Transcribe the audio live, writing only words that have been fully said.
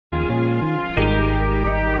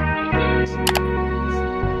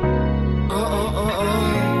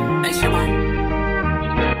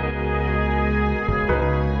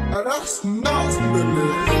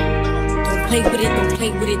Don't play with it, don't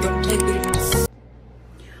play with it, don't play with it.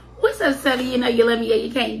 What's up, Subbie? You know you love me, yeah,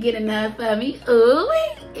 you can't get enough of me. Ooh,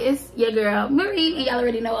 it's your girl, Mariee, and y'all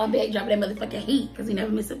already know I'm back dropping that motherfucking heat, because we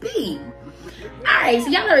never miss a beat. Alright, so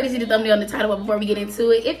y'all already see the thumbnail and the title, but before we get into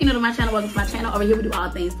it, if you're new to my channel, welcome to my channel. Over here we do all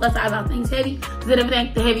things plus size, all things heavy. Because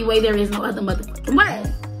everything the heavy way, there is no other motherfucking way.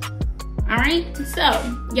 Alright,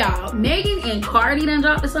 so, y'all, Megan and Cardi done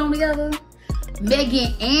dropped a song together.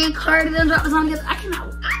 Megan and Cardi done dropped a song together. I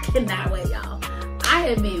cannot wait, y'all. I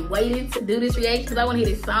have been waiting to do this reaction because I want to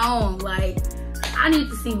hear this song. Like, I need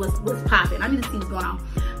to see what's popping. I need to see what's going on.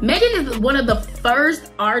 Megan is one of the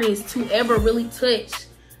first artists to ever really touch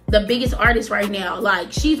the biggest artists right now.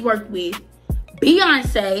 Like, she's worked with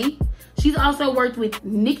Beyonce. She's also worked with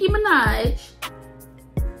Nicki Minaj.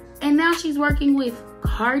 And now she's working with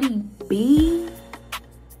Cardi B.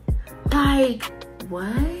 Like,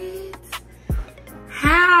 what?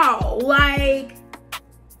 How? Like,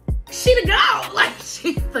 she the GOAT. Like,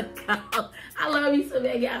 she's the GOAT. I love you so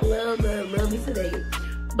Megan. I love me so Megan.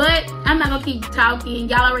 But I'm not gonna keep talking.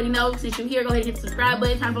 Y'all already know, since you're here, go ahead and hit the subscribe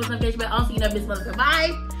button, turn post notification bell on so you never miss another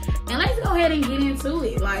vibe. And let's go ahead and get into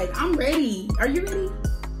it. Like, I'm ready. Are you ready?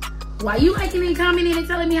 Why you liking and commenting and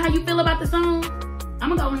telling me how you feel about the song?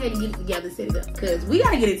 I'm gonna go ahead and get it together and set it up, because we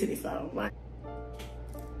gotta get into this song. Like,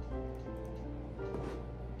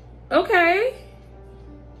 okay.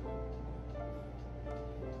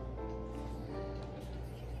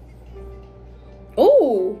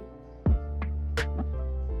 Ooh.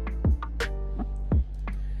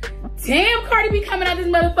 Damn, Cardi be coming out this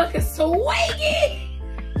motherfucker swinging.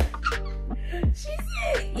 She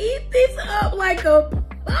said, eat this up like a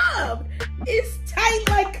pub. It's tight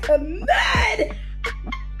like a nut.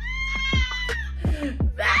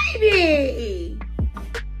 Baby.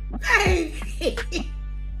 Baby.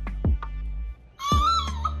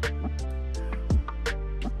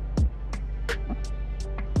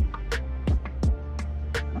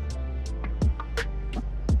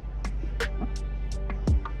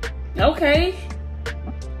 Okay.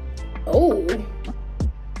 Oh.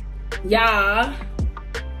 Yeah.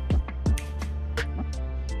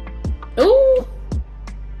 Ooh.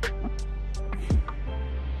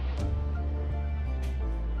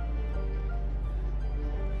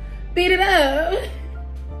 Beat it up.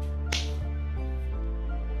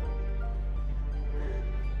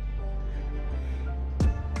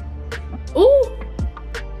 Ooh.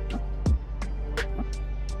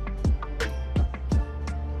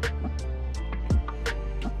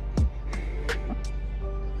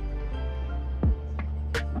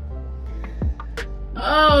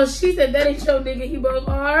 Oh, she said that ain't your nigga, he broke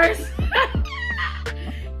ours.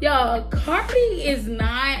 Y'all, Cardi is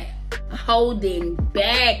not holding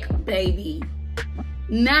back, baby.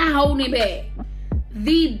 Not holding back.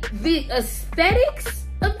 The aesthetics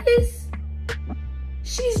of this,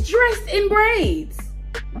 she's dressed in braids.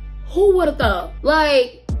 Who would have thought?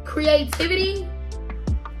 Like, creativity.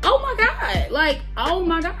 Oh my God. Like, oh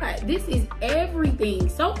my God. This is everything.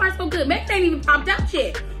 So far, so good. Megan ain't even popped out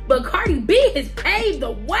yet. But Cardi B has paved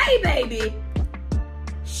the way, baby.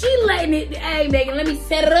 She letting it, hey, Megan, let me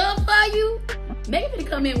set it up for you. Megan gonna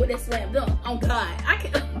come in with that slam dunk. Oh God. I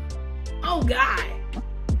can, oh God.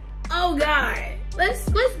 Oh God. Let's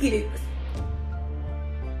get it.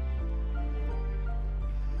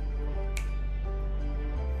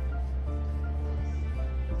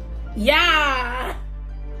 Yeah.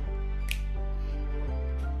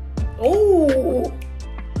 Ooh.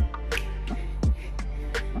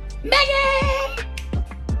 Megan!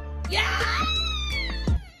 Yeah!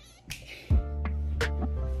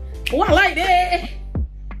 Oh, I like that.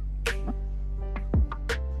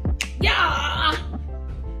 Yeah!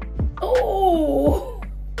 Oh!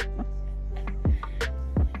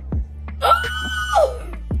 Oh!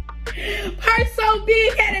 Her so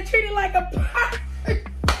big, had to treat it like a person.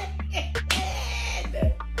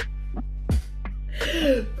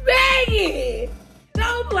 Megan!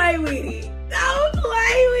 Don't play with it. Don't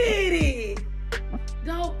play with it.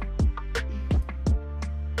 Don't.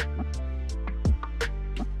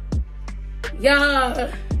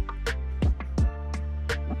 Yeah.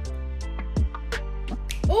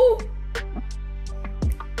 Ooh.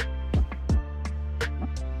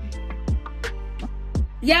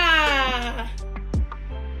 Yeah.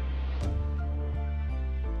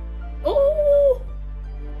 Ooh.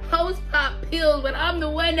 Hoes pop pills, but I'm the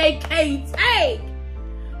one they can't take.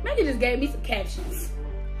 Megan just gave me some captions.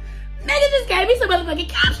 Megan just gave me some motherfucking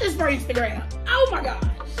captions for Instagram. Oh my gosh.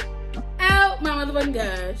 Oh my motherfucking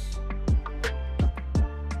gosh.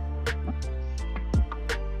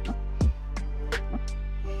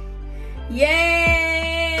 Yes.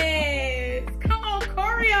 Come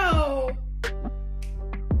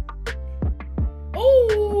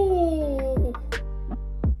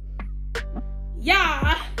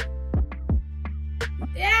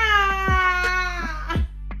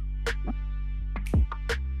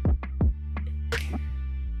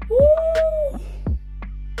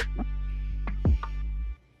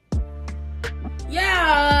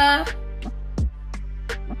Yeah.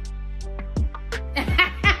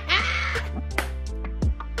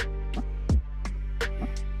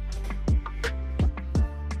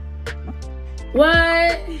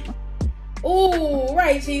 What? Ooh,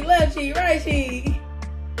 right cheek, left cheek, right cheek.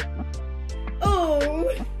 Ooh.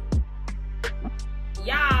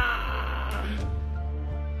 Yeah.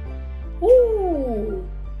 Ooh.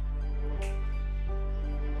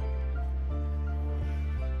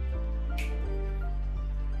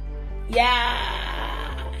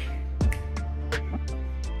 Yeah.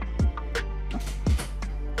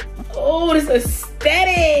 Oh, this is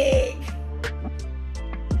aesthetic.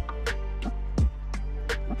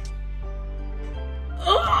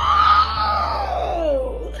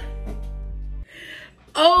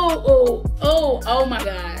 Oh my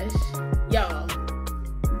gosh. Y'all,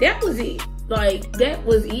 that was it. Like, that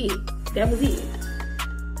was it. That was it.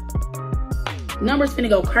 Numbers finna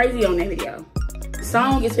go crazy on that video. The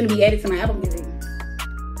song is finna be added to my Apple Music.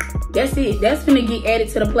 That's it. That's finna get added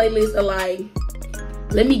to the playlist of like,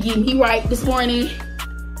 let me get me right this morning.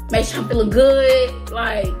 Make sure I'm feeling good.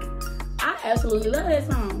 Like, I absolutely love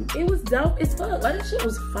that song. It was dope as fuck. Like, that shit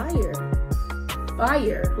was fire.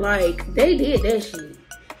 Fire. Like, they did that shit.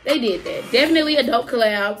 They did that. Definitely a dope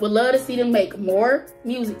collab. Would love to see them make more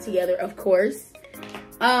music together, of course.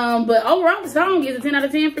 But overall, the song is a 10 out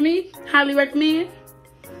of 10 for me. Highly recommend.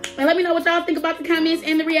 And let me know what y'all think about the comments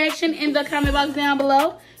and the reaction in the comment box down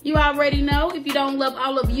below. You already know. If you don't love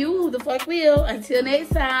all of you, who the fuck will? Until next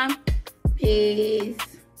time, peace.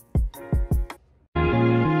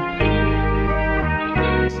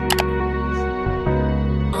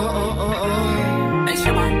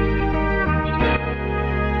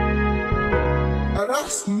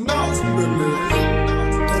 That's not the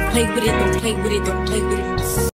Don't play with it, don't play with it, don't play with it.